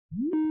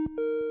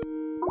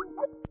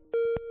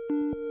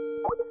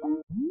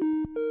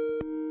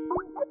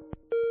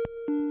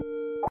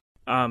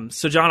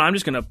So John, I'm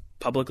just going to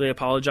publicly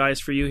apologize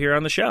for you here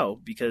on the show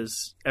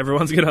because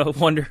everyone's going to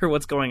wonder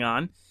what's going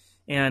on.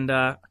 And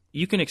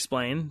you can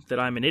explain that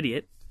I'm an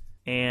idiot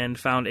and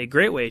found a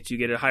great way to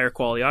get a higher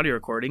quality audio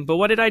recording. But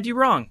what did I do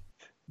wrong?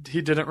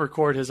 He didn't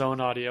record his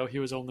own audio. He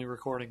was only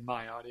recording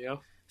my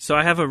audio. So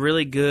I have a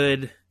really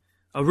good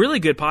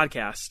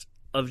podcast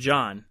of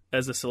John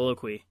as a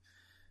soliloquy.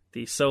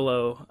 The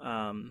solo,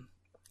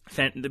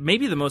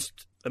 maybe the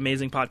most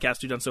amazing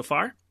podcast we've done so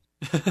far.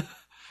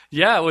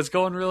 Yeah, it was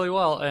going really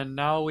well, and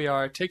now we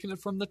are taking it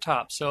from the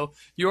top. So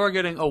you are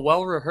getting a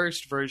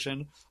well-rehearsed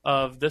version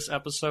of this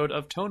episode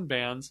of Tone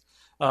Bands,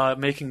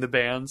 Making the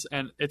Bands,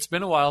 and it's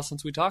been a while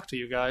since we talked to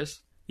you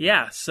guys.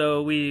 Yeah,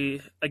 so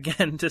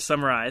again, to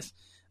summarize,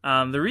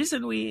 the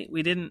reason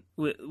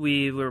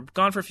we were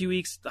gone for a few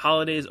weeks, the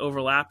holidays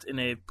overlapped in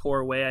a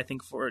poor way, I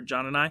think, for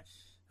John and I.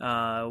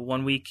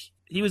 1 week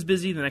he was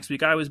busy, the next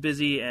week I was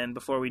busy, and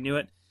before we knew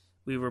it,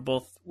 we were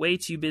both way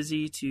too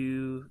busy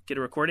to get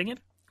a recording in.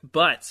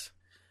 But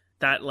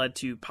that led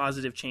to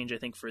positive change, I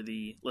think, for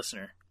the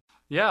listener.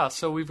 Yeah,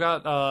 so we've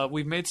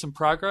made some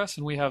progress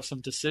and we have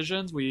some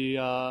decisions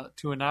to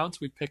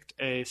announce. We picked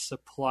a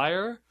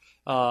supplier,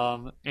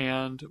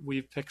 and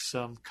we've picked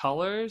some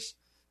colors,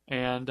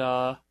 and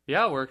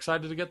we're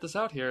excited to get this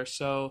out here.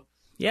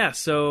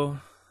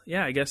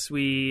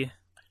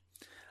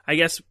 I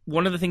guess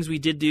one of the things we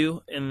did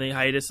do in the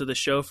hiatus of the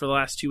show for the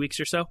last 2 weeks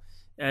or so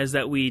is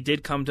that we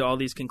did come to all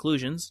these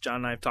conclusions. John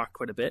and I have talked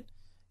quite a bit.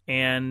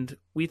 And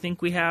we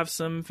think we have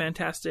some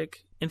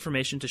fantastic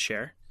information to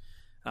share,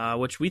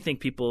 which we think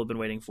people have been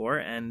waiting for.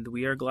 And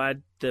we are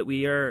glad that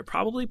we are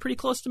probably pretty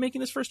close to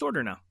making this first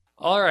order now.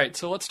 All right,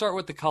 so let's start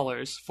with the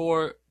colors.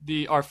 For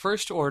our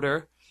first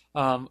order,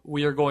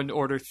 we are going to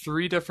order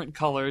 3 different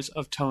colors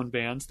of Tone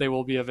Bands. They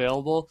will be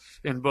available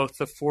in both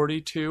the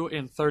 42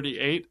 and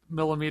 38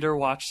 millimeter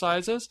watch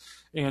sizes,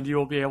 and you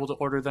will be able to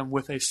order them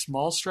with a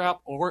small strap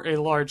or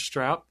a large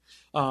strap.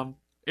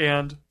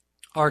 And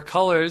our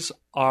colors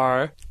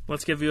are...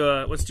 Let's do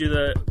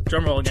the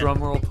drum roll again.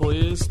 Drum roll,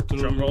 please.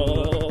 Drum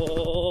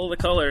roll the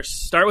colors.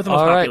 Start with the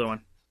most popular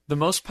one. The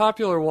most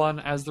popular one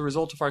as the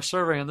result of our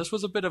survey, and this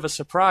was a bit of a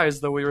surprise,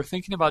 though we were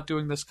thinking about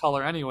doing this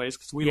color anyways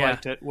because we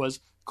liked it,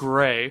 was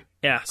gray.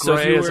 Yeah, so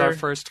gray is our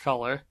first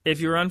color. If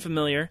you're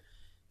unfamiliar,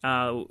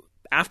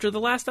 after the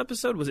last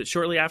episode, was it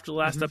shortly after the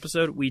last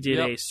episode, we did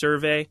a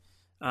survey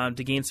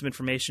to gain some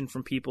information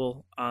from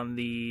people on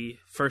the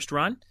first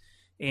run.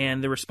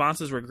 And the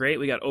responses were great.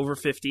 We got over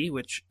 50,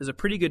 which is a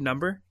pretty good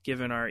number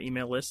given our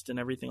email list and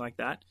everything like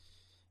that.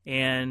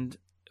 And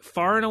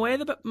far and away,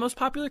 the most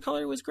popular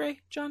color was gray,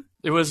 John?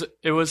 It was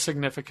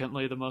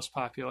significantly the most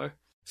popular.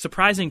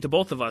 Surprising to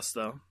both of us,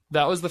 though.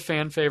 That was the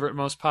fan favorite,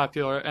 most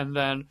popular. And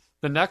then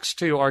the next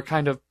two are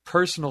kind of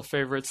personal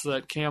favorites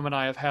that Cam and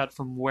I have had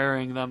from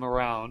wearing them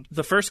around.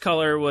 The first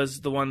color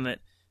was the one that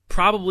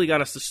probably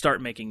got us to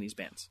start making these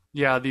bands.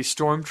 Yeah, the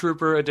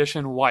Stormtrooper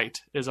Edition White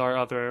is our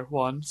other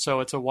one. So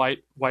it's a white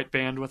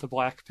band with a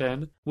black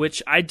pin.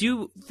 Which I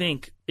do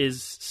think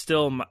is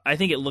still... I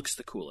think it looks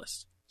the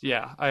coolest.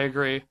 Yeah, I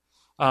agree.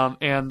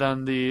 And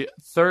then the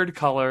third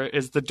color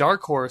is the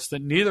dark horse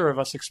that neither of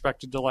us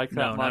expected to like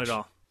that much. No, not at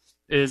all.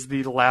 Is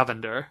the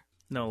lavender.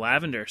 No,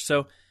 lavender.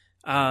 So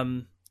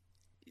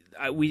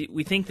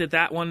we think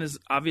that one is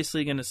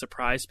obviously going to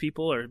surprise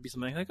people or be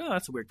something like, oh,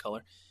 that's a weird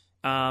color.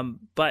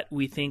 But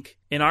we think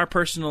in our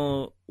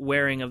personal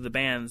wearing of the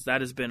bands,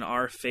 that has been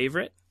our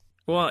favorite.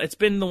 Well, it's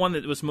been the one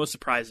that was most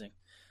surprising.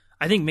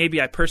 I think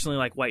maybe I personally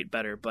like white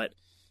better, but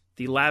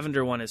the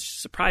lavender one has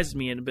surprised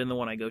me and been the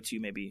one I go to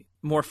maybe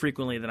more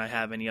frequently than I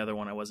have any other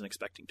one I wasn't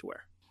expecting to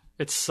wear.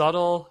 It's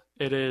subtle.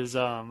 It is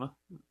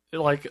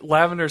like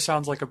lavender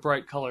sounds like a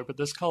bright color, but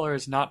this color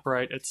is not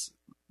bright. It's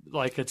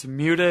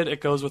muted.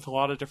 It goes with a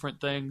lot of different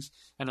things,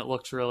 and it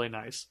looks really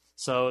nice.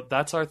 So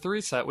that's our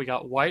 3 set. We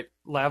got white,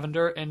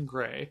 lavender, and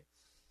gray.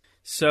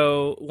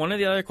 So one of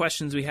the other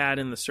questions we had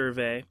in the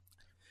survey,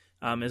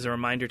 as a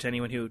reminder to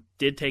anyone who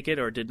did take it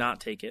or did not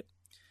take it,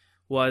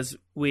 was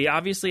we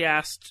obviously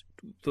asked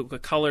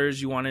what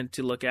colors you wanted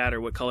to look at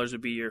or what colors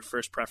would be your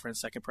first preference,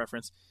 second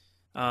preference.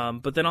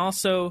 But then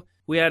also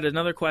we had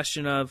another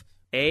question of,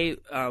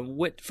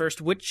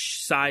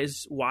 which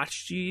size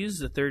watch do you use,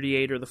 the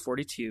 38 or the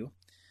 42?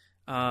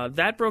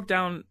 That broke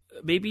down,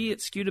 maybe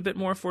it skewed a bit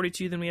more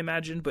 42 than we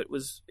imagined, but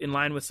was in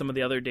line with some of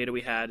the other data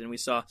we had. And we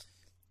saw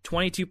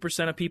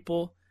 22% of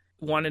people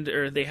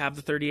they have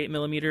the 38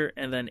 millimeter,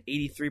 and then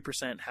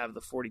 83% have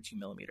the 42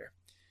 millimeter.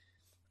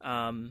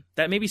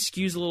 That maybe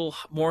skews a little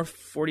more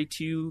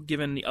 42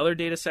 given the other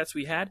data sets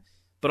we had,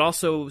 but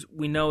also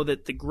we know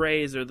that the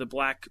grays or the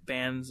black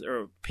bands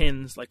or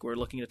pins, like we're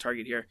looking to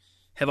target here,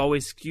 have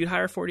always skewed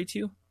higher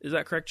 42. Is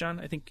that correct, John?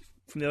 I think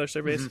from the other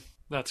surveys? Mm-hmm.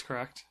 That's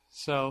correct.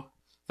 So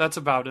that's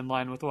about in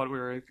line with what we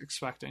were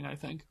expecting, I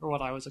think, or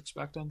what I was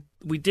expecting.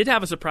 We did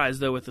have a surprise,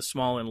 though, with the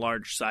small and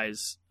large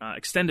size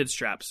extended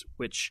straps,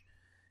 which,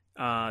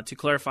 to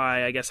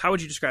clarify, I guess, how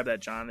would you describe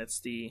that, John?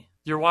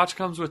 Your watch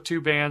comes with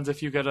 2 bands.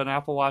 If you get an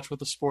Apple Watch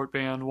with a sport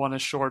band, one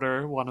is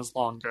shorter, one is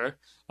longer.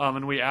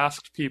 And we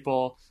asked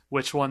people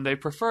which one they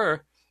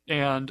prefer,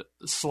 And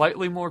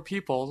slightly more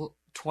people,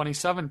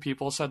 27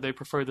 people, said they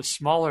prefer the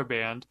smaller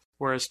band,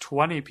 whereas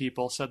 20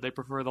 people said they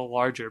prefer the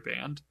larger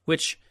band.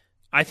 Which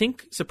I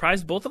think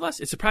surprised both of us.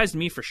 It surprised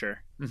me for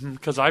sure.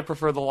 Because I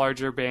prefer the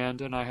larger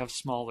band and I have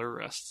smaller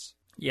wrists.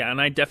 Yeah,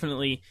 and I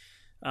definitely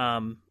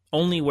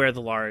only wear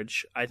the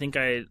large. I think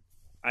I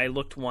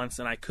looked once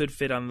and I could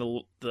fit on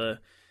the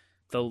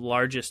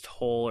largest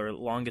hole or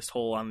longest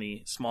hole on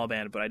the small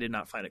band, but I did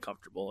not find it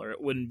comfortable, or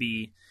it wouldn't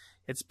be.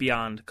 It's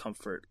beyond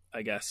comfort,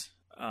 I guess.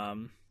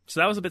 So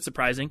that was a bit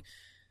surprising.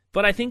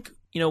 But I think,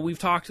 we've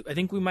talked, I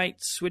think we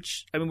might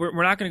switch. I mean,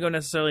 we're not going to go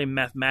necessarily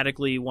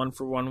mathematically one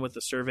for one with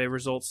the survey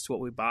results to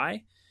what we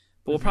buy,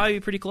 but we'll probably be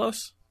pretty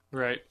close.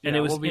 Right. And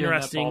it was we'll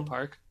interesting in that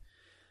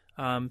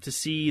ballpark. To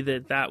see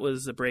that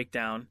was the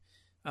breakdown.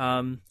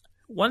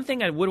 One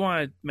thing I would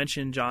want to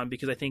mention, John,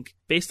 because I think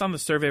based on the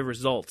survey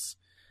results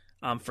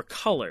for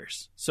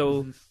colors,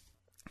 so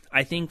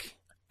I think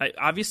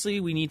obviously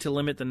we need to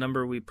limit the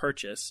number we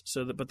purchase.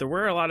 But there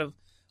were a lot of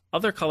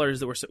other colors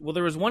that were,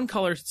 there was one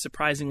color,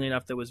 surprisingly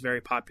enough, that was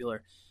very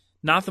popular.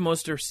 Not the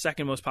most or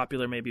second most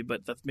popular, maybe,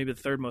 but maybe the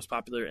third most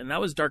popular, and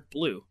that was dark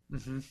blue,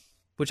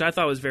 which I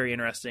thought was very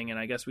interesting, and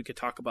I guess we could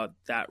talk about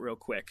that real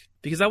quick,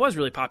 because that was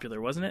really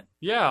popular, wasn't it?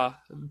 Yeah.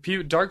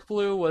 Dark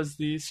blue was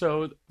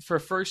so for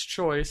first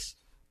choice,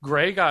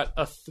 gray got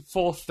a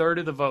full third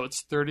of the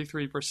votes,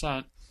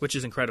 33%. Which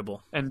is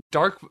incredible. And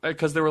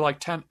because there were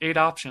like 8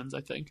 options,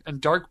 I think,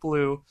 and dark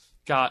blue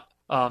got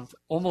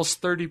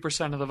almost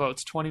 30% of the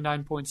votes,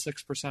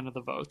 29.6% of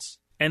the votes.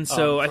 And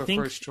so I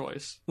think first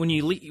choice. When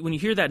you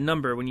hear that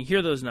number, when you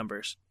hear those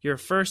numbers, your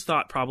first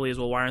thought probably is,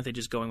 well, why aren't they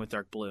just going with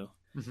dark blue?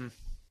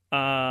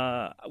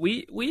 I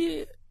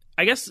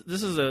guess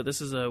this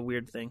is a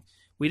weird thing.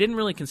 We didn't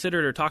really consider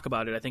it or talk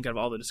about it, I think, out of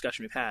all the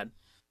discussion we've had.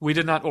 We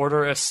did not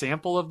order a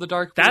sample of the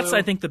dark blue. That's,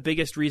 I think, the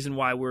biggest reason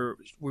why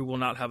we will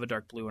not have a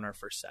dark blue in our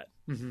first set.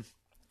 It's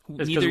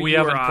because we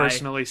haven't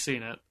personally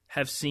seen it.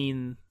 Have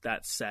seen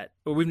that set,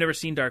 or we've never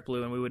seen dark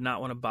blue, and we would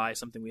not want to buy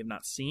something we have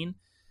not seen.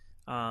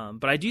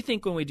 But I do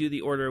think when we do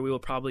the order, we will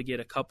probably get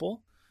a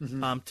couple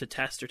to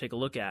test or take a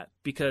look at,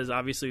 because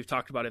obviously we've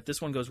talked about if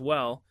this one goes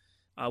well,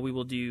 we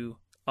will do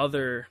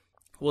other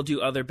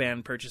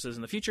band purchases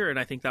in the future, and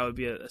I think that would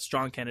be a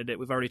strong candidate.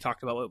 We've already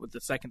talked about what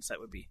the second set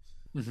would be,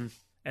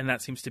 and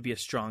that seems to be a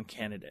strong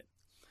candidate.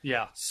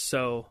 Yeah.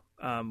 So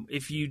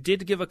if you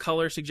did give a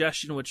color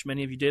suggestion, which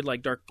many of you did,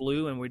 like dark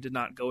blue, and we did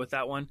not go with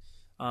that one,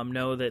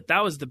 know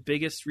that was the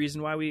biggest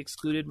reason why we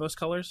excluded most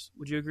colors.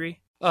 Would you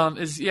agree?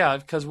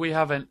 Because we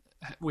haven't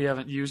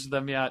used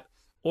them yet.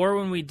 Or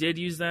when we did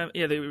use them,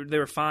 they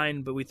were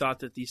fine, but we thought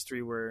that these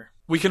three were.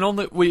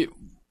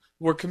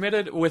 We're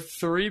committed with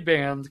 3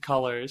 band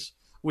colors.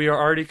 We are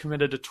already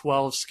committed to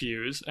 12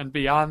 SKUs, and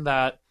beyond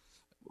that,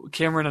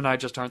 Cameron and I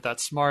just aren't that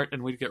smart,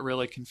 and we'd get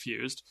really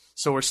confused.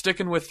 So we're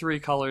sticking with 3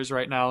 colors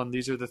right now, and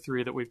these are the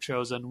 3 that we've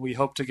chosen. We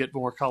hope to get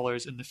more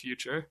colors in the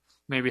future.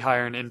 Maybe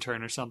hire an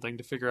intern or something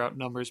to figure out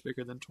numbers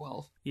bigger than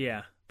 12.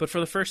 Yeah, but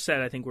for the first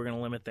set, I think we're going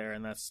to limit there,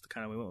 and that's the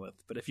kind of we went with.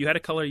 But if you had a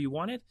color you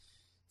wanted,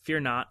 fear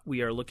not.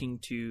 We are looking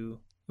to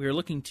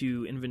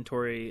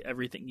inventory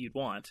everything you'd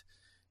want,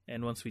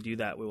 and once we do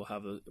that, we will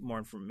have more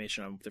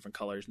information on different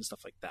colors and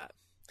stuff like that.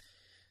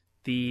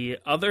 The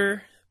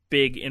other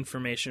big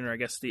information, or I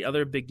guess the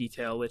other big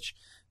detail, which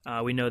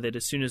we know that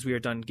as soon as we are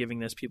done giving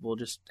this, people will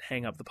just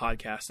hang up the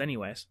podcast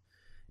anyways,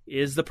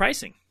 is the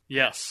pricing.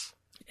 Yes.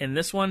 And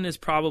this one is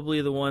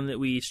probably the one that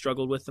we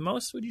struggled with the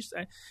most, would you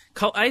say?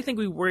 I think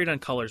we worried on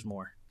colors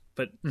more,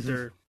 but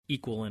they're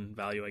equal in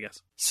value, I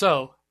guess.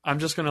 So I'm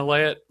just going to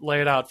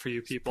lay it out for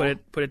you people.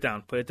 Put it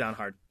down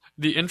hard.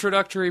 The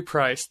introductory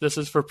price, this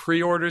is for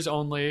pre-orders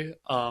only,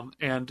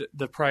 and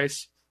the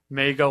price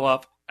may go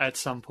up at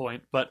some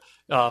point, but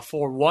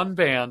for one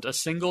band, a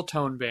single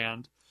tone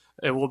band,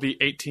 it will be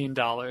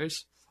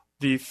 $18.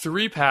 The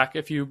 3-pack,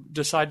 if you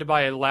decide to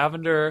buy a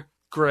lavender,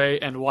 gray,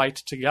 and white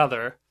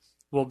together,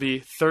 will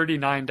be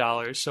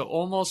 $39. So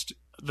almost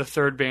the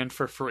third band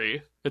for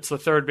free. It's the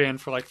third band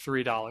for like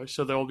 $3.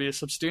 So there will be a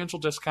substantial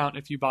discount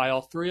if you buy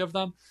all 3 of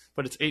them,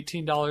 but it's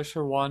 $18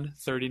 for one,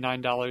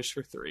 $39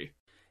 for 3.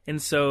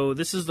 And so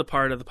this is the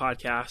part of the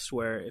podcast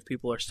where, if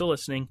people are still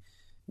listening,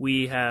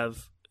 we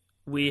have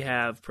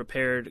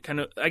prepared kind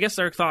of, I guess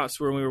our thoughts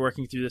when we were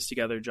working through this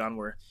together, John,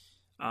 were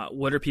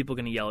what are people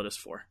going to yell at us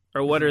for?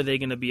 Or what are they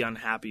going to be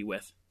unhappy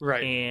with?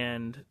 Right.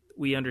 And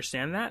we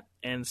understand that.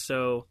 And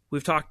so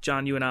we've talked,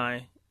 John, you and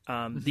I,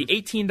 the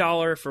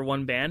 $18 for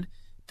one band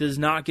does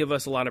not give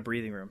us a lot of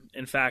breathing room.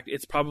 In fact,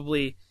 it's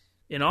probably,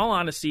 in all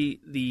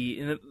honesty,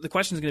 the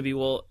question is going to be,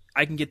 well,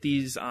 I can get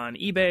these on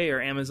eBay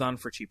or Amazon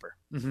for cheaper.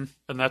 And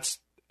that's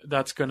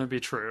going to be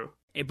true.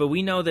 But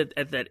we know that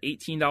at that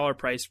 $18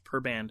 price per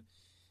band,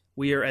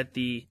 we are at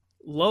the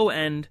low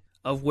end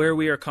of where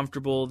we are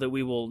comfortable that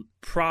we will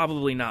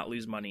probably not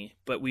lose money,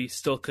 but we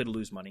still could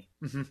lose money.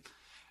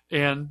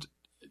 And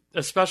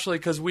especially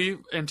because we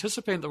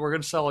anticipate that we're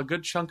going to sell a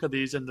good chunk of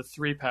these in the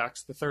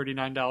 3-packs, the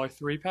 $39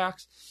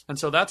 3-packs. And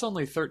so that's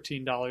only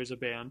 $13 a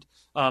band.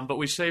 But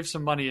we save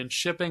some money in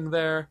shipping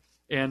there,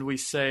 and we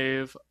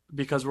save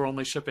because we're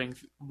only shipping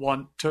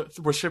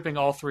we're shipping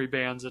all 3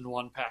 bands in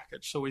one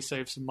package, so we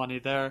save some money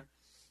there.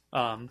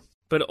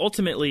 But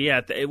ultimately,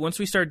 yeah, once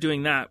we start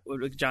doing that,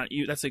 John,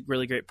 that's a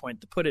really great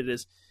point to put it,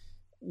 is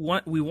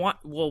what we want.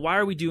 Well, why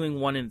are we doing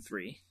 1 and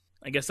 3?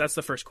 I guess that's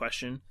the first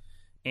question.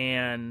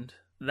 And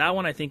that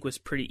one I think was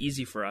pretty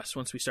easy for us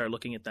once we started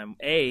looking at them.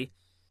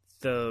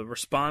 The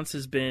response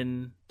has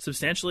been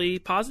substantially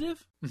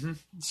positive. Mm-hmm.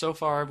 So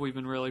far, we've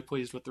been really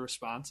pleased with the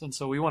response, and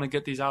so we want to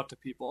get these out to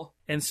people.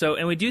 And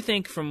we do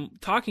think from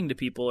talking to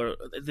people, or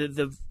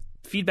the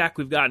feedback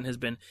we've gotten has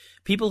been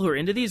people who are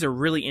into these are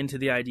really into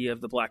the idea of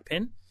the black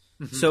pin.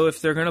 Mm-hmm. So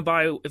if they're going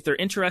to if they're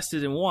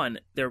interested in one,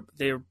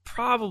 they're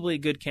probably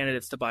good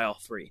candidates to buy all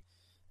 3.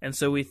 And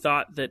so we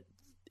thought that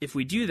if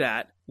we do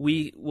that,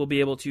 we will be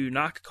able to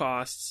knock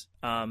costs,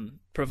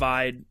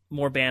 provide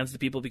more bands to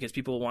people because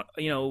people want,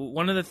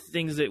 one of the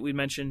things that we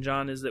mentioned,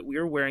 John, is that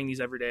we're wearing these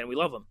every day and we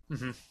love them.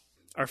 Mm-hmm.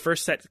 Our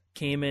first set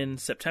came in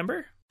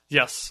September.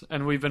 Yes.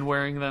 And we've been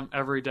wearing them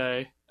every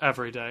day.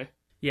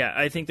 Yeah.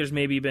 I think there's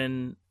maybe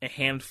been a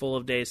handful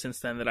of days since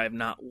then that I've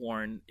not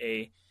worn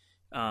a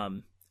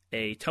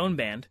tone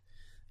band.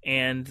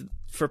 And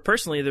for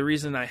personally, the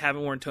reason I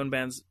haven't worn tone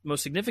bands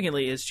most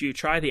significantly is to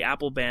try the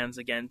Apple bands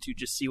again to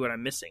just see what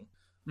I'm missing.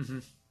 Mm-hmm.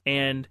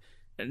 And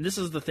this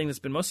is the thing that's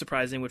been most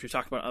surprising, which we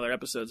talked about in other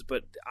episodes,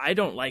 but I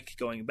don't like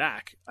going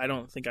back. I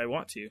don't think I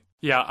want to.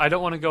 Yeah, I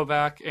don't want to go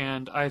back,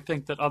 and I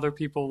think that other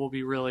people will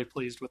be really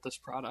pleased with this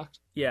product.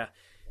 Yeah.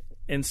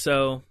 And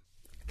so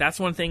that's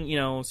one thing,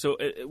 so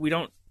we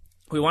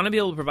want to be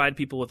able to provide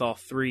people with all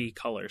 3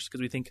 colors because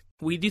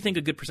we do think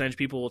a good percentage of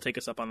people will take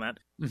us up on that.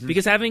 Mm-hmm.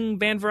 Because having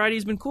band variety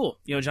has been cool.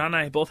 John and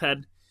I both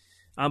had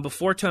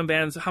before tone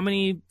bands. How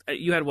many?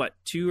 You had what?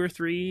 2 or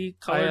 3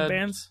 colored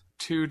bands?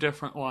 2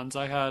 different ones.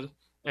 I had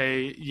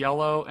a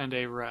yellow and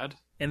a red.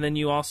 And then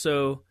we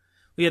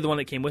had the one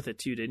that came with it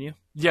too, didn't you?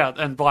 Yeah,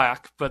 and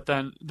black. But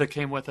then that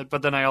came with it.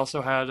 But then I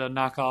also had a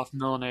knockoff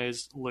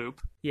Milanese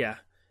loop. Yeah.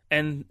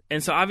 And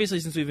so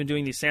obviously since we've been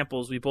doing these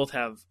samples, we both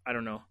have, I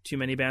don't know, too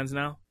many bands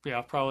now? Yeah,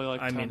 probably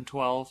 10,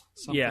 12.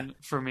 Something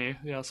for me.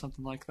 Yeah,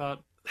 something like that.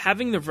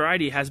 Having the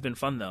variety has been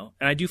fun, though.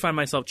 And I do find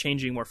myself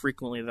changing more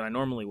frequently than I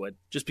normally would.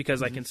 Just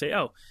because I can say,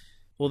 oh,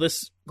 well,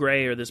 this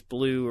gray or this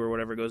blue or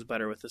whatever goes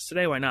better with this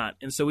today. Why not?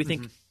 And so we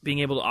think being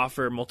able to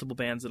offer multiple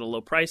bands at a low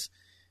price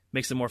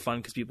makes it more fun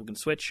because people can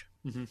switch.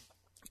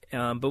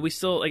 Mm-hmm. But we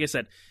still, like I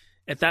said,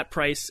 at that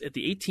price, at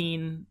the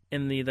 18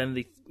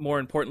 and more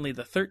importantly,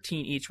 the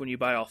 13 each when you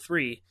buy all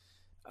 3,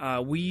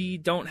 we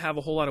don't have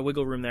a whole lot of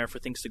wiggle room there for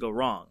things to go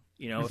wrong.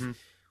 If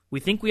we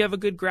think we have a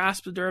good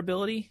grasp of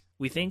durability.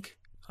 We think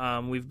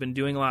we've been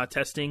doing a lot of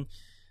testing.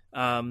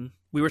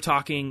 We were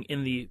talking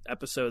in the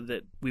episode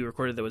that we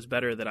recorded that was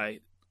better that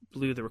I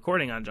blew the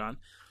recording on, John.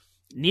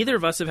 Neither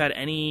of us have had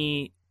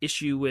any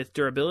issue with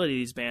durability of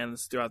these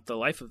bands throughout the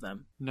life of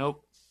them.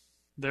 Nope.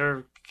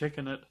 They're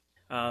kicking it.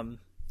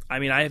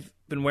 I've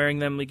been wearing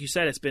them, like you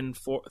said, it's been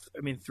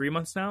 3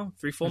 months now,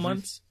 3 full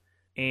months.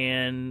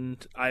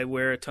 And I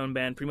wear a tone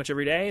band pretty much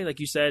every day. Like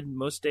you said,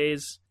 most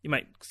days you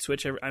might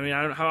switch. I don't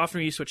know. How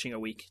often are you switching a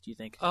week, do you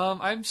think?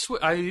 I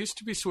used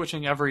to be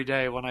switching every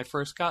day when I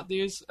first got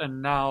these,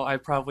 and now I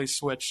probably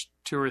switch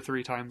 2 or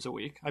 3 times a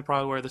week. I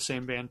probably wear the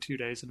same band 2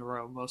 days in a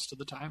row most of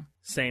the time.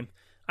 Same.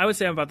 I would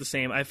say I'm about the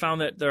same. I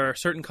found that there are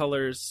certain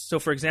colors. So,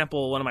 for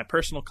example, one of my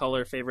personal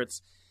color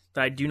favorites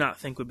that I do not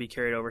think would be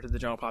carried over to the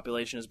general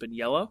population has been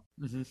yellow.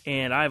 Mm-hmm.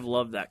 And I've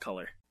loved that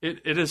color.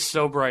 It is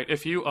so bright.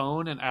 If you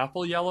own an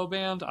Apple yellow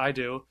band, I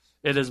do.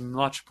 It is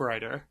much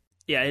brighter.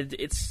 Yeah,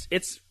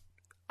 it's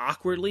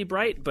awkwardly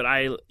bright, but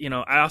I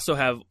also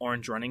have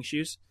orange running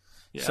shoes.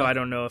 Yeah. So I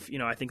don't know if,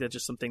 I think that's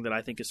just something that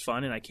I think is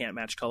fun and I can't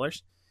match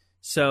colors.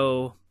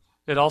 So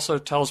it also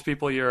tells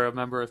people you're a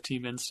member of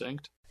Team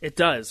Instinct. It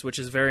does, which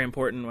is very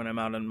important when I'm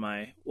out on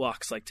my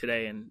walks like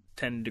today in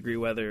 10-degree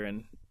weather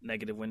and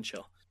negative wind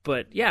chill.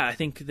 But yeah, I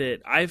think that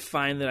I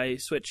find that I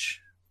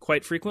switch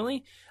quite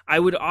frequently. I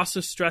would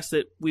also stress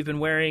that we've been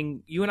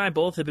wearing, you and I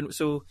both have been,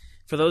 so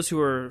for those who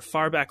are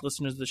far back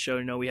listeners of the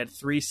show, we had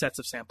 3 sets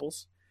of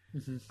samples.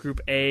 Mm-hmm. Group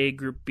A,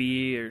 Group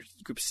B, or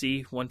Group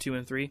C, 1, 2,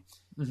 and 3.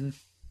 Mm-hmm.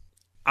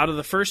 Out of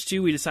the first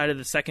 2, we decided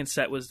the second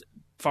set was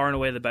far and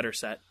away the better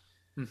set.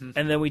 Mm-hmm.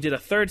 And then we did a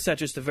third set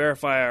just to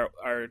verify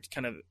our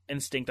kind of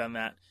instinct on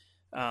that.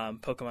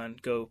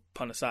 Pokemon Go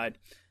pun aside.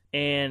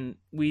 And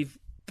we've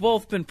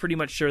both been pretty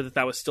much sure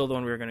that was still the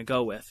one we were going to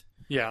go with.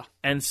 Yeah.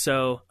 And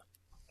so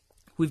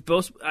we've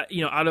both,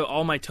 out of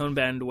all my tone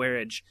band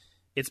wearage,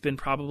 it's been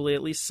probably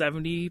at least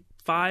 75%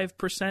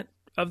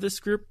 of this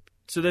group.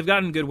 So they've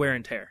gotten good wear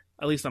and tear,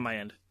 at least on my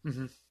end.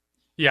 Mm-hmm.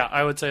 Yeah,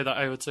 I would say that.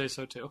 I would say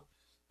so too.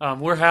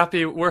 We're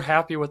happy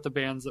with the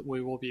bands that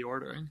we will be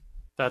ordering.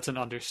 That's an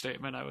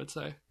understatement, I would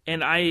say.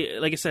 And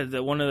like I said,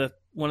 one of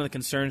the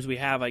concerns we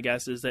have, I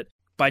guess, is that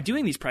by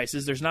doing these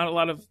prices, there's not a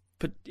lot of,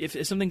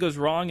 if something goes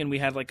wrong and we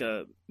had like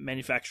a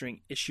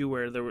manufacturing issue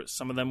where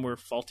some of them were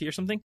faulty or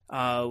something,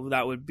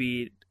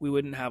 we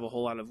wouldn't have a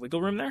whole lot of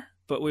wiggle room there.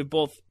 but we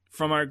both,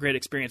 from our great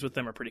experience with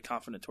them, are pretty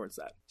confident towards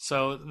that.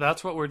 So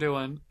that's what we're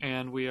doing,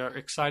 and we are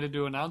excited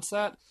to announce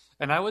that.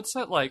 And I would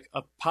set like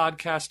a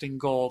podcasting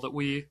goal that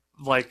we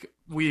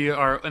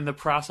are in the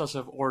process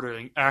of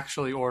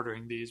actually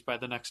ordering these by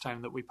the next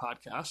time that we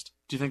podcast.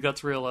 Do you think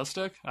that's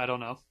realistic? I don't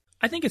know.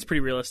 I think it's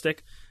pretty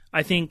realistic.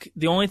 I think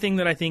the only thing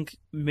that I think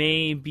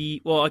may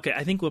be,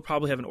 I think we'll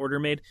probably have an order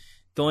made.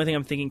 The only thing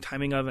I'm thinking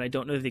timing of, and I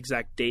don't know the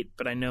exact date,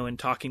 but I know in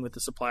talking with the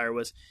supplier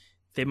was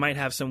they might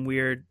have some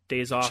weird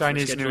days off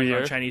Chinese New Year.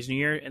 on Chinese New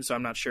Year, and so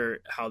I'm not sure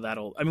how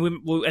that'll. I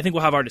mean, I think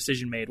we'll have our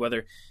decision made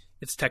whether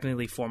it's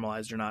technically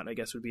formalized or not. I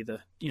guess would be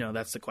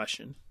that's the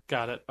question.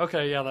 Got it.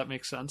 Okay, yeah, that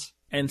makes sense.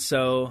 And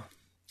so,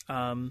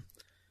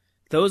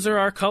 those are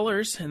our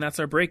colors, and that's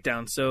our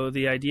breakdown. So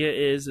the idea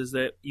is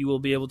that you will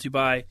be able to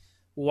buy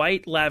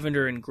white,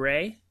 lavender, and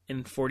gray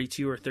in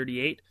 42 or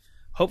 38.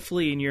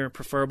 Hopefully in your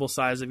preferable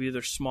size of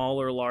either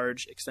small or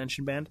large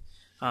extension band,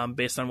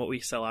 based on what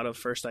we sell out of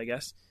first, I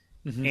guess.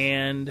 Mm-hmm.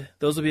 And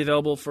those will be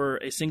available for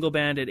a single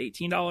band at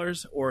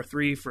 $18 or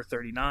 3 for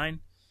 $39.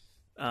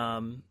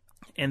 And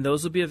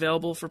those will be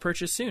available for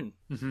purchase soon.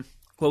 Mm-hmm.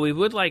 What we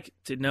would like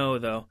to know,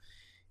 though,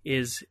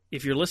 is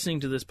if you're listening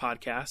to this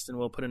podcast, and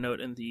we'll put a note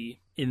in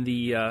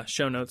the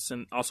show notes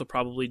and also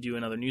probably do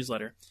another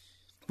newsletter.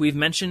 We've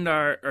mentioned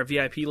our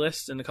VIP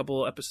list in a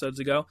couple episodes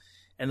ago,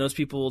 and those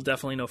people will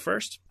definitely know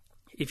first.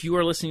 If you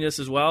are listening to this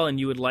as well and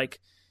you would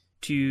like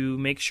to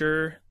make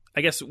sure,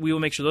 I guess we will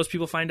make sure those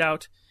people find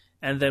out,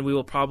 and then we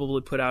will probably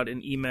put out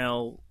an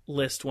email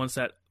list once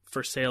that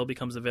for sale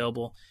becomes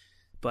available.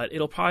 But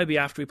it'll probably be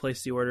after we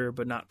place the order,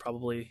 but not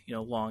probably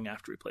long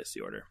after we place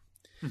the order.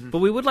 Mm-hmm. But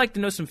we would like to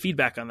know some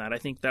feedback on that. I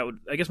think that would.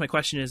 I guess my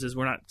question is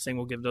we're not saying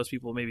we'll give those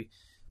people maybe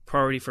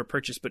priority for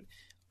purchase, but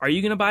are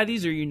you going to buy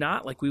these or are you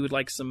not? Like we would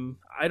like some.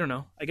 I don't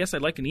know. I guess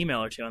I'd like an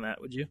email or two on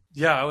that. Would you?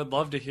 Yeah, I would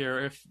love to hear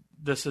if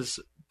this is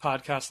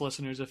podcast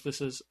listeners, if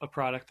this is a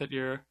product that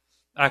you're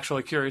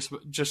actually curious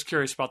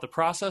about the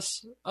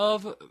process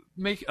of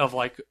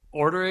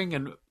ordering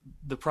and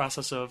the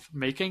process of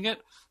making it,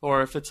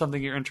 or if it's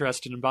something you're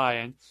interested in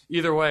buying.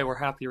 Either way, we're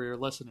happy you're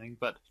listening,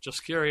 but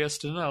just curious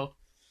to know.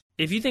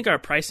 If you think our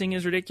pricing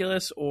is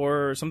ridiculous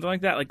or something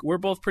like that, we're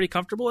both pretty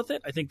comfortable with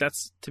it. I think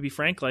that's, to be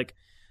frank,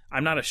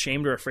 I'm not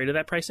ashamed or afraid of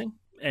that pricing.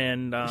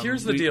 And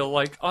here's the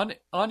deal,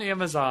 on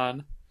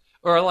Amazon,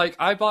 or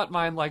I bought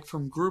mine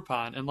from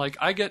Groupon, and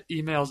I get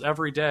emails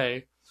every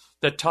day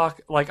that talk,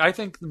 I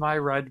think my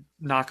red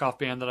knockoff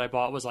band that I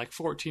bought was $14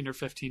 or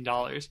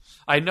 $15.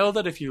 I know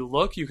that if you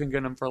look, you can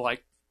get them for $9,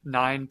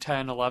 $10,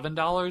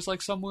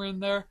 $11, somewhere in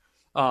there.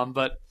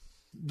 But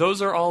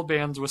those are all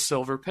bands with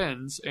silver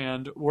pins,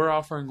 and we're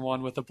offering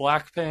one with a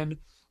black pin.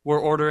 We're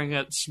ordering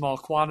it small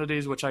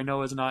quantities, which I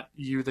know is not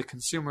you, the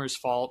consumer's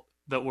fault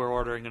that we're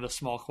ordering in a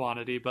small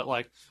quantity, but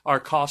our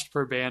cost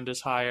per band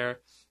is higher.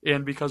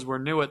 And because we're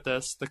new at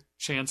this, the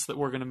chance that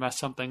we're going to mess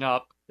something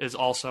up is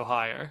also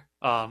higher.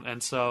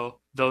 And so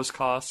those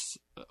costs,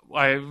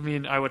 I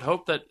would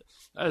hope that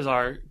as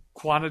our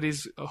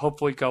quantities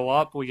hopefully go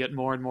up, we get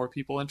more and more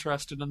people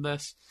interested in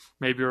this.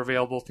 Maybe we're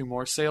available through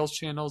more sales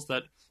channels,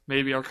 that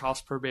maybe our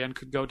cost per band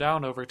could go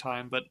down over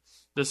time. But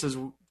this is,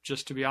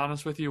 just to be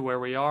honest with you, where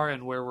we are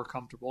and where we're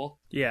comfortable.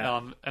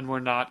 Yeah. And we're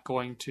not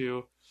going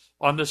to,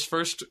 on this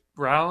first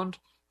round,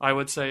 I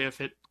would say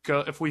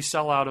if we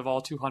sell out of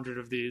all 200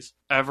 of these,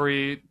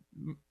 every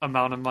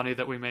amount of money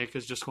that we make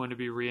is just going to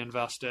be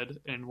reinvested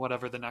in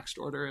whatever the next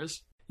order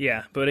is.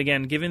 Yeah, but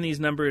again, given these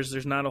numbers,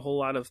 there's not a whole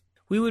lot of.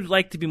 We would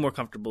like to be more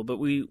comfortable, but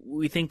we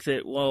think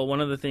that, one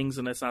of the things,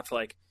 and it's not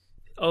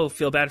to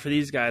feel bad for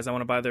these guys, I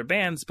want to buy their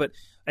bands, but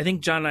I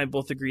think John and I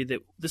both agree that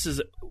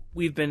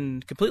we've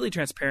been completely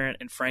transparent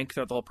and frank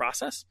throughout the whole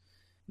process,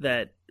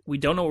 that we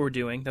don't know what we're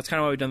doing. That's kind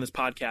of why we've done this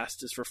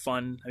podcast, is for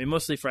fun. I mean,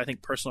 mostly for, I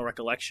think, personal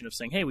recollection of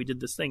saying, hey, we did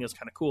this thing. It was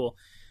kind of cool.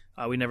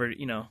 We never,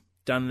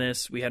 done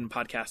this. We hadn't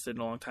podcasted in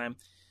a long time.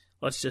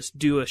 Let's just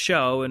do a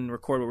show and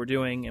record what we're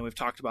doing. And we've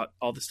talked about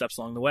all the steps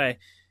along the way.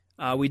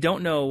 We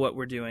don't know what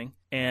we're doing,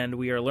 and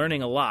we are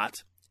learning a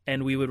lot.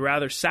 And we would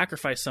rather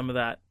sacrifice some of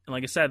that. And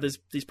like I said,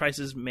 these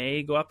prices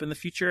may go up in the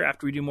future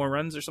after we do more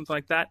runs or something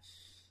like that.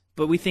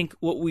 But we think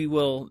what we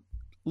will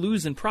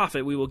lose in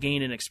profit, we will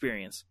gain in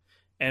experience.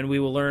 And we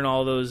will learn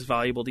all those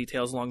valuable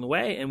details along the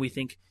way. And we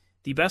think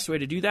the best way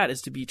to do that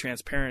is to be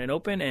transparent and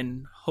open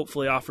and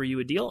hopefully offer you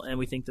a deal. And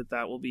we think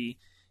that will be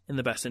in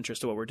the best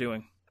interest of what we're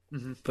doing.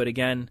 Mm-hmm. But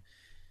again,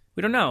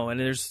 we don't know. And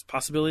there's a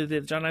possibility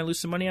that John and I lose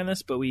some money on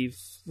this, but we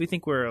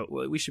think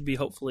we should be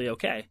hopefully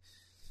okay.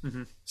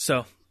 Mm-hmm.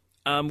 So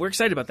we're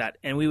excited about that.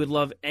 And we would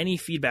love any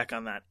feedback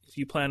on that. If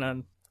you plan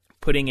on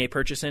putting a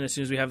purchase in as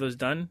soon as we have those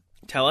done,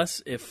 tell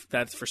us. If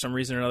that's for some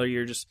reason or another,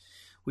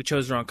 we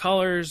chose the wrong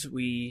colors.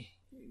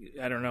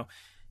 I don't know,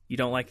 you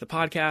don't like the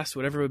podcast,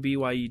 whatever it would be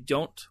why you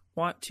don't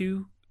want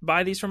to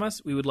buy these from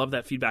us, we would love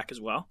that feedback as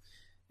well.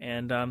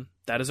 And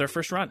that is our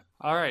first run.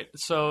 All right,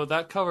 so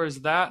that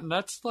covers that, and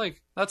that's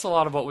a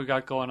lot of what we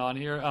got going on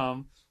here.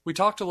 We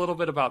talked a little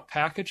bit about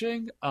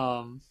packaging.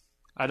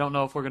 I don't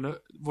know if we're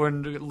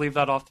gonna leave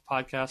that off the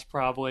podcast,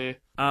 probably.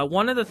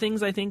 One of the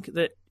things I think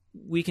that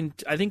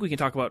I think we can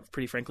talk about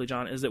pretty frankly,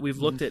 John, is that we've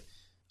looked at,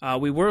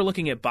 we were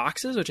looking at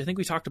boxes, which I think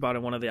we talked about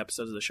in one of the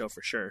episodes of the show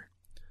for sure.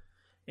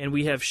 And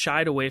we have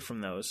shied away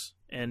from those.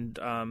 And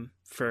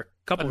for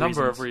a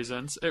number of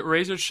reasons. It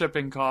raises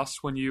shipping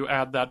costs when you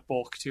add that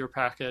bulk to your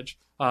package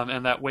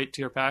and that weight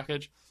to your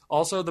package.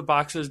 Also, the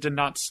boxes did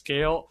not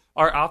scale.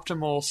 Our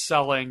optimal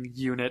selling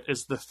unit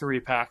is the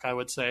 3-pack, I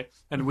would say.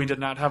 And we did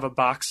not have a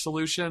box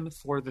solution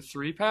for the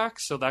 3-pack,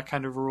 so that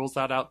kind of rules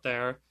that out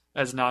there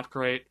as not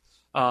great.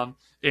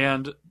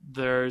 And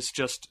there's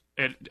just,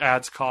 it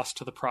adds cost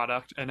to the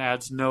product and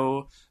adds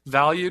no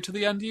value to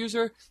the end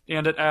user.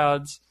 And it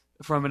adds,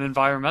 from an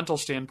environmental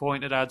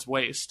standpoint, it adds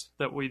waste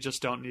that we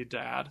just don't need to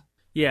add.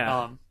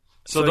 Yeah.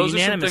 So those are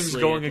some things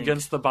going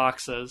against the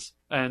boxes.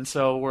 And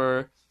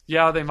so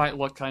they might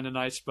look kind of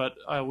nice, but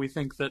we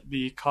think that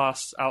the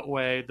costs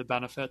outweigh the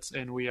benefits,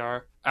 and we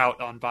are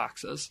out on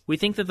boxes. We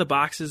think that the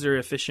boxes are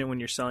efficient when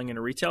you're selling in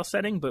a retail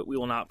setting, but we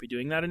will not be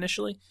doing that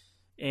initially.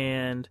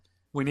 And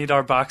we need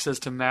our boxes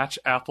to match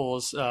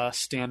Apple's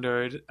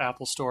standard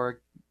Apple Store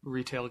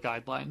retail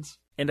guidelines.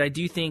 And I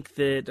do think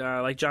that,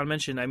 like John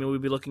mentioned,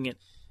 we'd be looking at,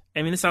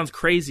 this sounds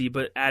crazy,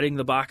 but adding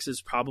the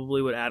boxes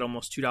probably would add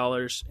almost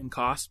 $2 in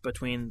cost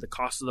between the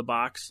cost of the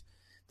box,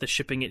 the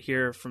shipping it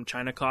here from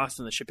China cost,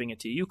 and the shipping it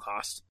to you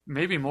cost.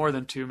 Maybe more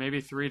than $2, maybe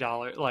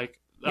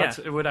 $3.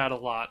 It would add a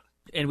lot.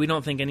 And we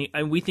don't think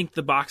we think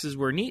the boxes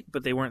were neat,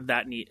 but they weren't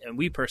that neat. And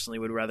we personally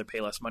would rather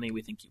pay less money.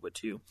 We think you would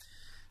too.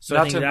 So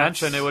not to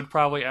mention, it would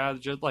probably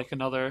add just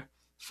another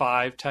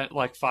 5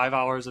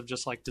 hours of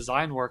just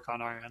design work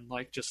on our end,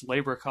 just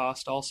labor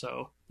cost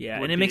also. Yeah,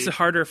 and it makes it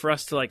harder for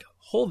us to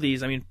hold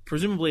these.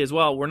 Presumably as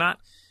well, we're not,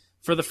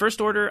 for the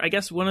first order, I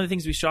guess one of the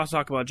things we should also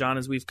talk about, John,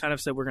 is we've kind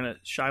of said we're going to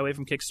shy away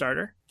from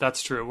Kickstarter.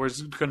 That's true. We're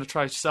going to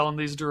try selling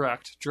these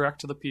direct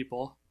to the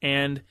people.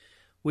 And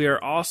we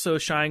are also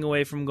shying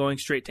away from going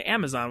straight to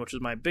Amazon, which is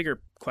my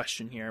bigger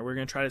question here. We're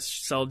going to try to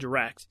sell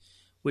direct,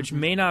 which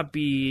may not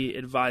be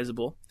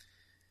advisable.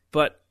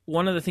 But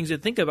one of the things to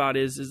think about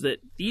is that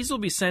these will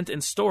be sent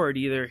and stored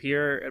either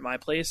here at my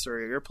place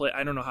or your place.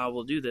 I don't know how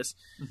we'll do this.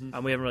 We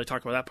haven't really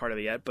talked about that part of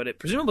it yet. But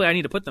presumably I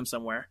need to put them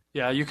somewhere.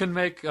 Yeah, you can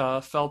make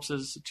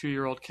Phelps's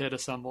 2-year-old kid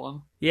assemble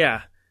them.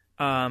 Yeah.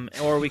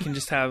 Or we can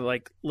just have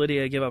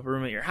Lydia give up a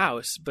room at your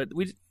house. But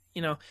once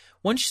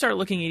you start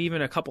looking at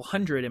even a couple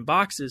hundred in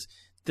boxes,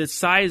 the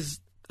size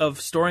of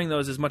storing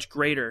those is much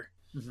greater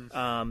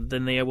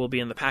than they will be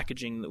in the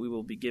packaging that we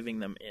will be giving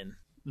them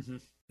in.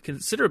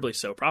 Considerably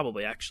so,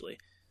 probably, actually.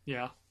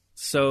 Yeah.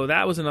 So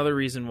that was another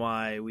reason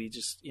why we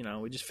just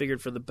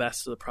figured for the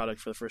best of the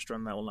product for the first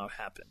run that will not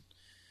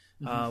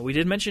happen. We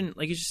did mention,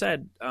 like you just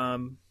said,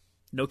 no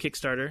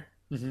Kickstarter.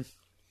 Do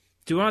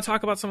you want to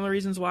talk about some of the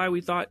reasons why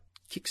we thought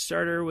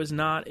Kickstarter was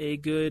not a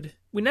good...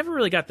 We never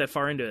really got that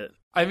far into it.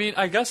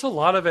 I guess a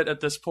lot of it at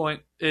this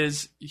point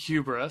is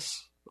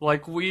hubris.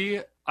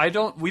 We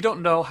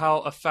don't know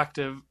how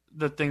effective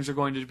that things are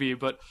going to be,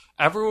 but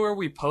everywhere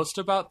we post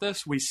about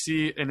this, we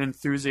see an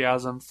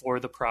enthusiasm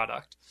for the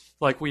product.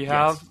 We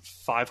have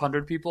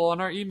 500 people on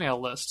our email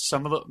list.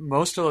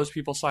 Most of those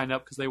people signed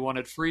up because they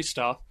wanted free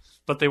stuff,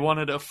 but they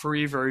wanted a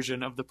free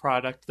version of the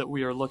product that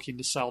we are looking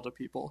to sell to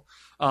people.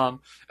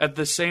 At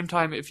the same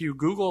time, if you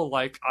Google,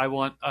 I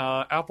want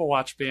an Apple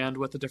Watch band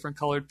with a different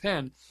colored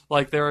pin,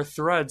 there are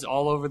threads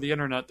all over the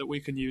internet that we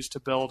can use to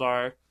build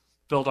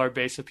our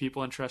base of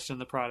people interested in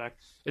the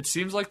product. It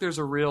seems like there's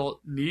a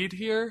real need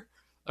here,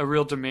 a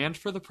real demand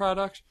for the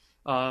product.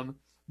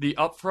 The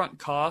upfront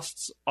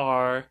costs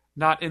are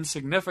not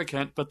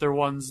insignificant, but they're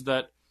ones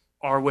that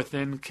are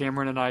within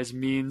Cameron and I's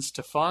means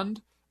to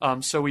fund.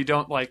 So we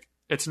don't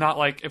it's not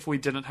like if we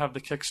didn't have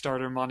the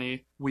Kickstarter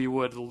money, we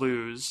would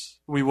lose.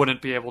 We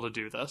wouldn't be able to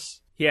do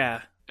this.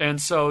 Yeah. And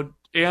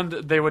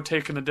they would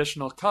take an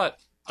additional cut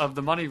of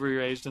the money we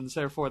raised, and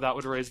therefore that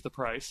would raise the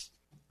price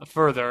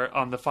further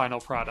on the final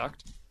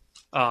product.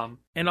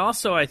 And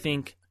also, I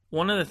think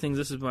one of the things,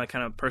 this is my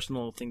kind of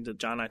personal thing that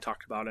John and I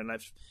talked about, and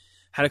I've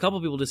had a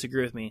couple people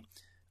disagree with me.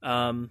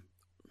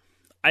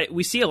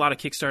 We see a lot of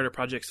Kickstarter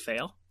projects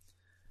fail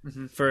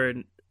for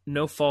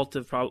no fault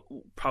of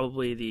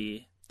probably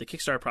the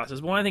Kickstarter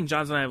process. But one of the things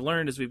John and I have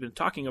learned as we've been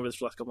talking over this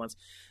for the last couple months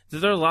is that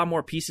there are a lot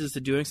more pieces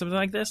to doing something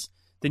like this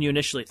than you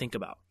initially think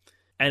about.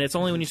 And it's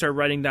only when you start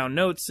writing down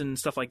notes and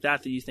stuff like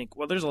that you think,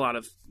 well, there's a lot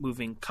of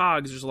moving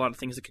cogs. There's a lot of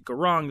things that could go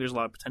wrong. There's a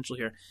lot of potential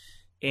here.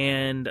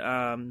 And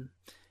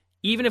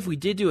even if we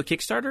did do a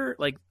Kickstarter,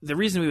 the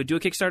reason we would do a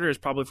Kickstarter is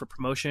probably for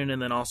promotion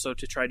and then also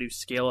to try to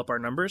scale up our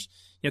numbers.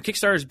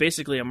 Kickstarter is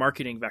basically a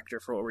marketing vector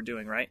for what we're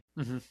doing, right?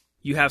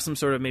 You have some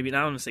sort of, maybe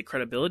not want to say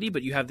credibility,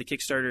 but you have the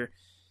Kickstarter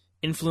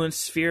influence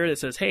sphere that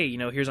says, hey,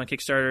 here's on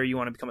Kickstarter, you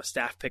want to become a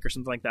staff pick or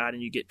something like that.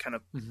 And you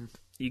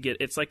get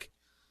it's like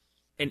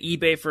an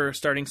eBay for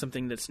starting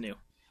something that's new.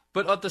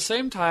 But at the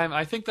same time,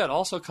 I think that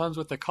also comes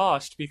with the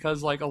cost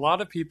because, a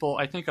lot of people,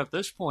 I think at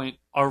this point,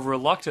 are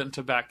reluctant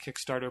to back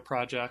Kickstarter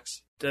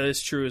projects. That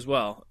is true as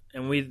well,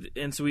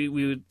 and so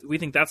we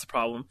think that's a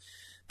problem.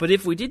 But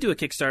if we did do a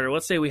Kickstarter,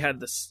 let's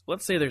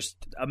say there's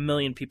 1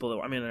 million people. There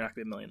are not going to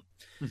be 1 million.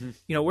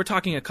 Mm-hmm. We're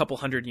talking a couple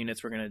hundred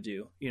units we're going to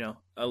do.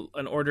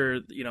 An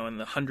order, in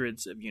the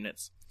hundreds of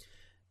units.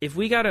 If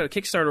we got a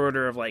Kickstarter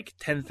order of like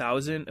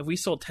 10,000, if we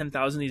sold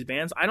 10,000 of these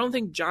bands, I don't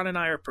think John and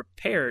I are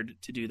prepared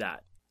to do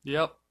that.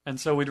 Yep. And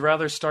so we'd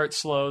rather start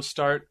slow,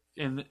 start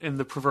in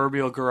the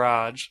proverbial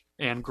garage,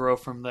 and grow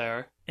from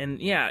there.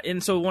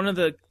 And so one of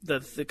the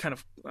kind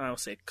of, I don't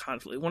say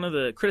conflict, one of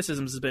the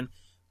criticisms has been,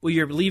 well,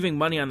 you're leaving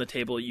money on the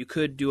table. You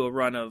could do a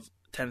run of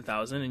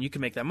 10,000 and you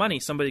can make that money.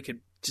 Somebody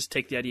could just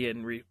take the idea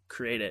and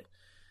recreate it.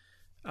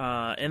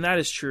 And that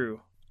is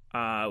true.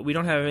 We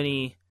don't have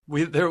any...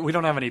 We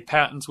don't have any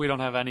patents. We don't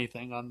have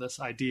anything on this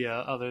idea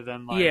other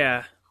than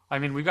Yeah. I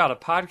mean, we got a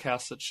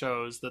podcast that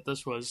shows that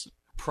this was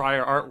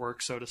prior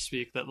artwork, so to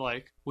speak, that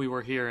we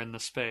were here in the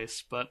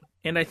space.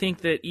 And I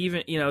think that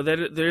even,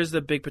 that there's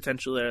the big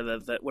potential there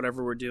that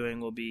whatever we're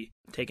doing will be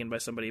taken by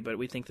somebody, but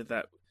we think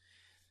that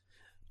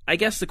I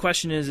guess the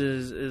question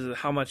is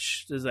how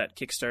much does that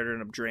Kickstarter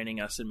end up draining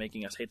us and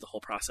making us hate the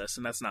whole process?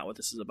 And that's not what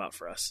this is about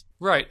for us.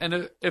 Right.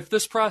 And if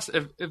this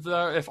process,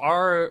 if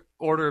our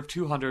order of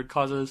 200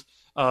 causes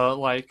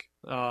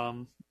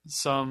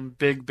some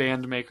big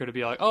band maker to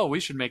be like, oh, we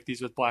should make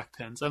these with black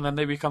pins, and then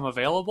they become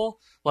available,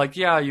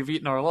 yeah, you've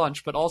eaten our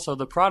lunch, but also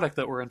the product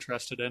that we're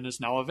interested in is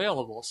now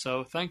available,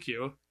 so thank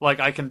you.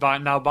 I can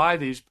buy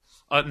these.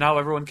 Now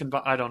everyone can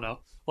buy. I don't know.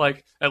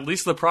 At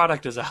least the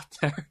product is out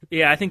there.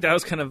 Yeah, I think that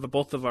was kind of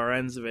both of our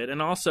ends of it. And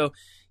also,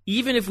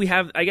 even if we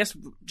have, I guess,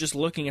 just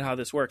looking at how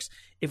this works,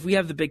 if we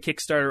have the big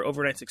Kickstarter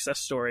overnight success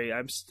story,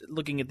 I'm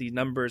looking at the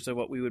numbers of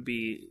what we would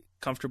be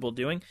comfortable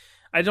doing.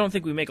 I don't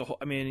think we make a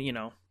whole,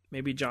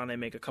 maybe John and I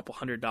make a couple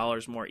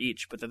 $100 more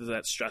each, but there's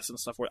that stress and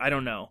stuff. I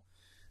don't know.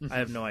 I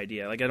have no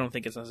idea. I don't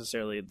think it's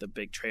necessarily the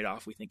big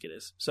trade-off we think it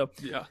is. So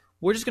yeah,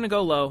 we're just going to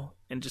go low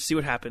and just see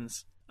what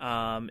happens.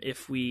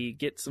 If we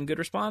get some good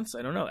response,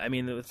 I don't know.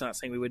 It's not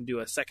saying we wouldn't do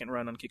a second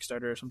run on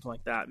Kickstarter or something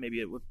like that. Maybe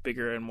it with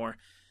bigger and more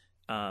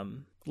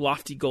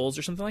lofty goals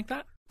or something like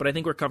that. But I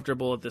think we're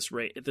comfortable at this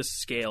rate, at this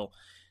scale,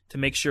 to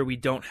make sure we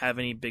don't have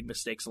any big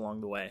mistakes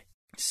along the way.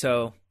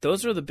 So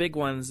those are the big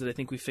ones that I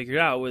think we figured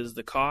out, was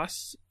the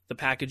costs, the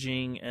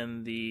packaging,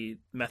 and the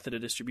method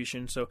of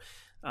distribution. So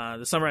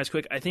to summarize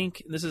quick, I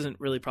think this isn't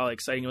really probably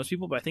exciting to most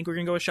people, but I think we're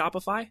going to go with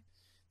Shopify.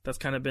 That's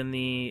kind of been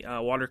the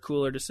water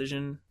cooler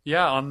decision.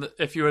 Yeah,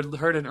 if you had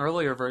heard an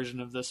earlier version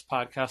of this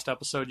podcast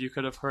episode, you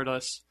could have heard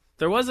us.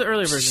 There was an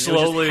earlier version.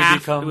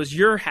 It was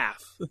your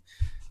half.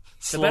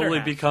 Slowly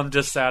become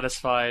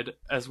dissatisfied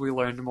as we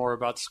learned more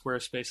about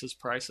Squarespace's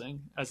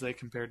pricing as they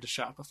compared to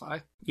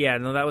Shopify. Yeah,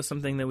 no, that was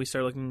something that we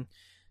started looking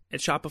at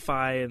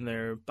Shopify and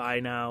their buy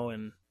now.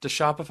 And does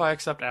Shopify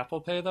accept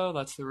Apple Pay though?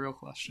 That's the real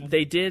question.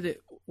 They did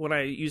when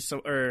I used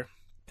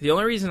the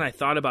only reason I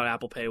thought about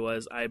Apple Pay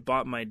was I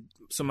bought my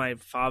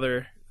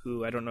father,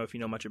 who I don't know if you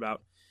know much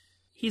about,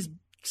 he's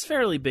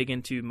fairly big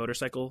into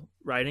motorcycle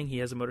riding. He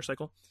has a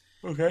motorcycle.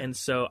 Okay. And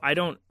so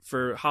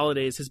for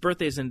holidays, his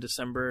birthday's in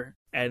December,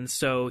 and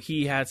so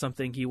he had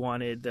something he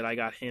wanted that I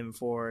got him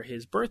for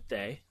his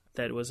birthday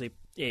that was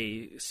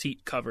a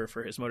seat cover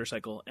for his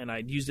motorcycle, and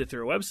I used it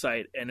through a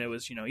website, and it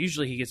was,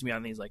 usually he gets me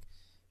on these,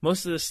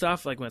 most of the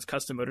stuff, when it's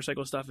custom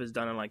motorcycle stuff, is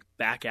done on,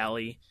 back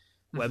alley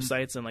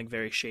websites and,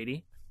 very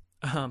shady.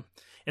 And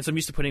so I'm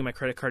used to putting my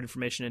credit card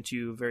information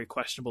into very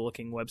questionable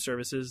looking web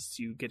services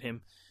to get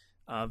him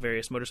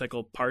various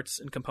motorcycle parts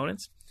and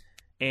components.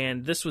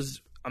 And this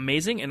was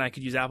amazing, and I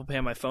could use Apple Pay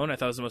on my phone. I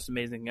thought it was the most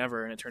amazing thing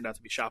ever, and it turned out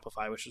to be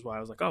Shopify, which is why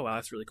I was like, oh, wow,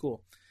 that's really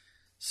cool.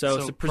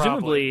 So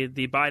presumably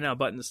the buy now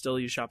button is still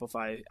use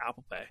Shopify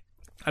Apple Pay.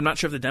 I'm not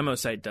sure if the demo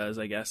site does,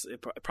 I guess.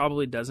 It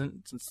probably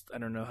doesn't, since I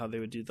don't know how they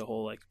would do the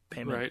whole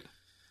payment. Right.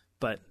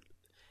 But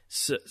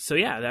so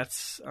yeah,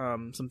 that's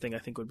something I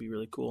think would be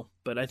really cool.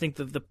 But I think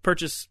the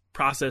purchase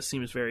process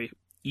seems very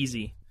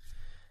easy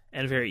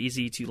and very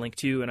easy to link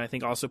to, and I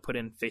think also put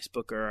in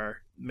Facebook or our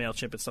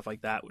MailChimp and stuff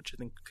like that, which I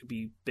think could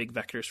be big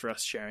vectors for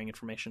us sharing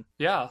information.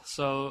 Yeah,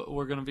 so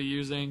we're going to be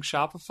using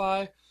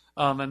Shopify,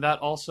 and that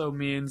also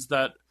means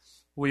that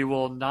we're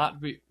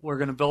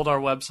going to build our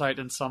website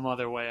in some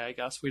other way, I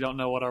guess. We don't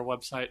know what our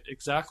website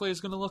exactly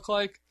is going to look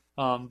like,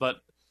 but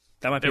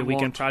that might be a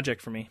weekend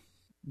project for me.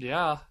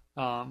 Yeah,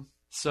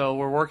 so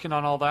we're working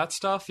on all that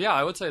stuff. Yeah,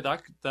 I would say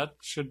that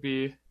should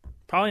be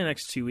probably the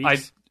next 2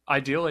 weeks.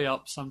 Ideally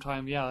up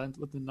sometime,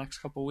 within the next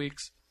couple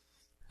weeks.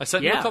 I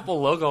sent you a couple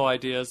logo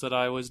ideas that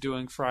I was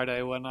doing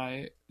Friday when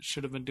I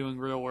should have been doing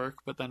real work,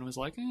 but then was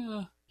like,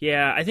 eh.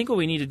 Yeah, I think what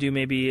we need to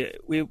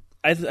do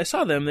I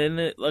saw them and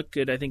it looked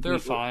good. I think they're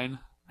fine.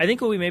 I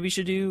think what we maybe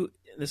should do,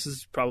 this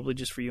is probably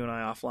just for you and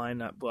I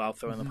offline, I'll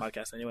throw in the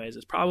podcast anyways,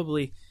 is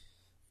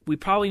we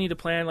probably need to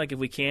plan, if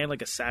we can,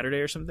 a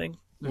Saturday or something,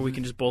 where we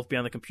can just both be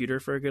on the computer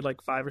for a good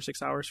 5 or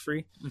 6 hours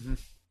free. Mm-hmm.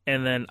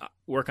 And then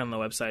work on the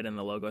website and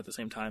the logo at the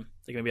same time.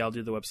 Maybe I'll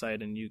do the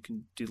website and you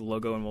can do the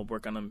logo and we'll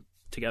work on them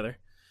together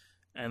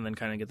and then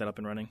kind of get that up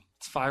and running.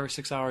 It's 5 or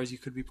 6 hours you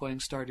could be playing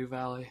Stardew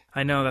Valley.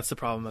 I know, that's the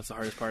problem. That's the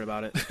hardest part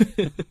about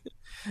it.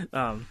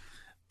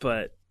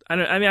 But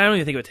I don't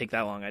even think it would take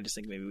that long. I just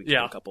think maybe we can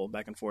do a couple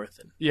back and forth.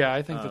 And yeah,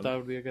 I think that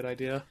would be a good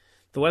idea.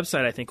 The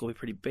website I think will be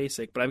pretty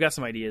basic, but I've got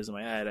some ideas in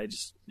my head. I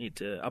just need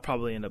to. I'll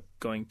probably end up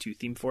going to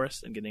Theme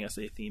Forest and getting us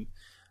a theme,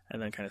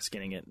 and then kind of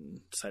skinning it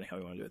and deciding how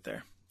we want to do it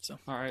there. So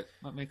all right,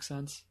 that makes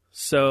sense.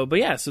 So, but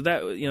yeah, so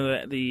that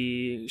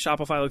the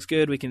Shopify looks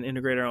good. We can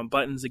integrate our own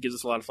buttons. It gives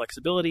us a lot of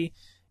flexibility,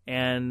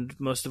 and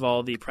most of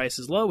all, the price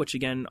is low, which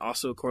again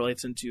also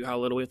correlates into how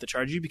little we have to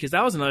charge you. Because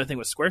that was another thing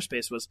with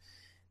Squarespace was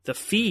the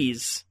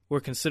fees were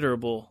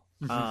considerable.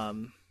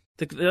 Mm-hmm.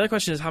 The other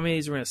question is how many of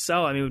these we're going to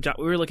sell. I mean,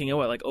 we were looking at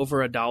like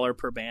over $1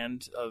 per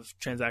band of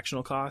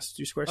transactional costs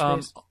through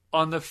Squarespace.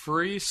 On the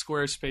free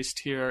Squarespace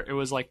tier, it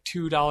was like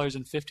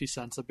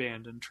 $2.50 a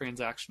band in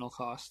transactional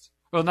cost.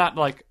 Well, not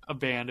like a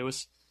band. It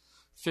was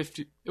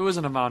 50. It was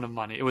an amount of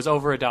money. It was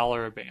over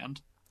 $1 a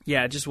band.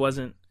 Yeah, it just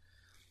wasn't.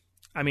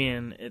 I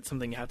mean, it's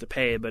something you have to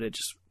pay, but it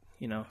just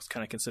it's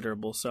kind of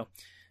considerable. So,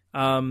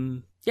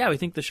 yeah, we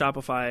think the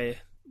Shopify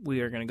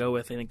we are going to go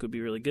with, I think, would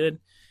be really good.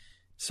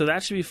 So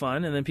that should be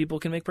fun, and then people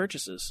can make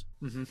purchases,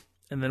 and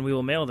then we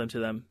will mail them to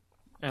them.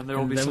 And there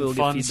will be some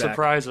fun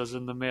surprises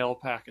in the mail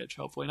package,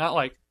 hopefully. Not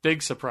like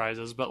big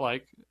surprises, but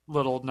like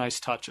little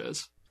nice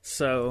touches.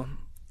 So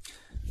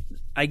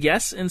I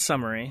guess in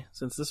summary,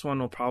 since this one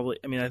will probably,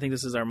 I think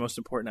this is our most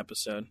important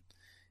episode,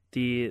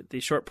 the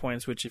short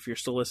points, which if you're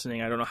still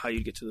listening, I don't know how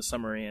you get to the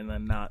summary and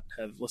then not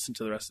have listened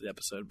to the rest of the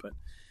episode,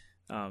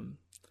 but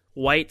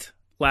white,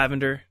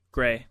 lavender,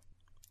 gray.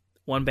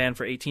 1 band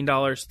for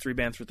 $18, 3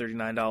 bands for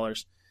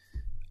 $39.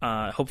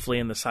 Hopefully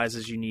in the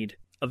sizes you need,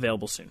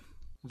 available soon.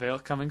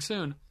 Coming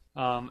soon.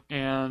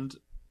 And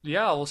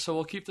yeah, so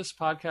we'll keep this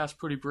podcast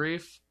pretty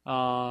brief.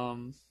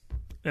 And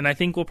I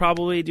think we'll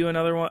probably do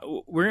another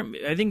one.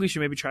 I think we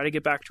should maybe try to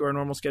get back to our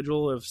normal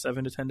schedule of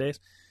 7 to 10 days.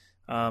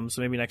 So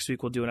maybe next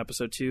week we'll do an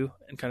episode 2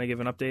 and kind of give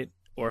an update.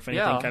 Or if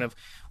anything,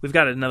 we've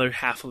got another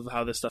half of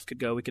how this stuff could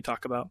go we could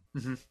talk about.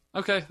 Mm-hmm.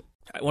 Okay.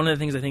 One of the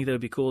things I think that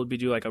would be cool would be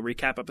do like a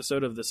recap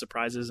episode of the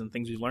surprises and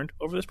things we've learned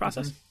over this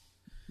process.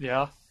 Mm-hmm.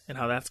 Yeah. And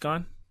how that's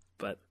gone.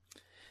 But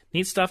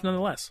neat stuff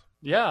nonetheless.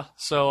 Yeah.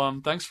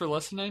 So thanks for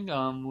listening.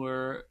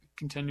 We're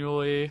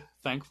continually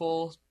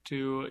thankful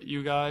to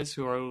you guys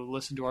who are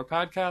listen to our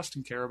podcast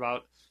and care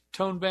about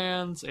tone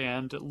bands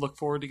and look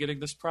forward to getting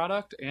this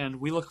product. And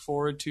we look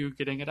forward to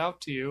getting it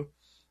out to you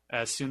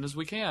as soon as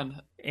we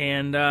can.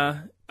 And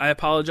I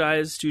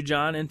apologize to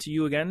John and to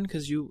you again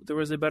because there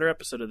was a better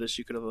episode of this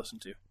you could have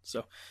listened to.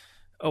 So,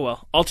 oh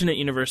well, alternate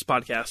universe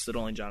podcast that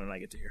only John and I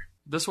get to hear.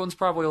 This one's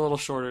probably a little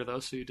shorter though,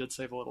 so you did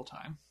save a little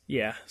time.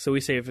 Yeah, so we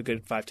save a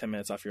good 5-10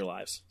 minutes off your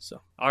lives.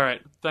 So, all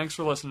right, thanks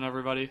for listening,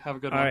 everybody. Have a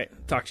good one. All right,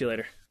 talk to you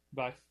later.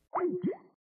 Bye.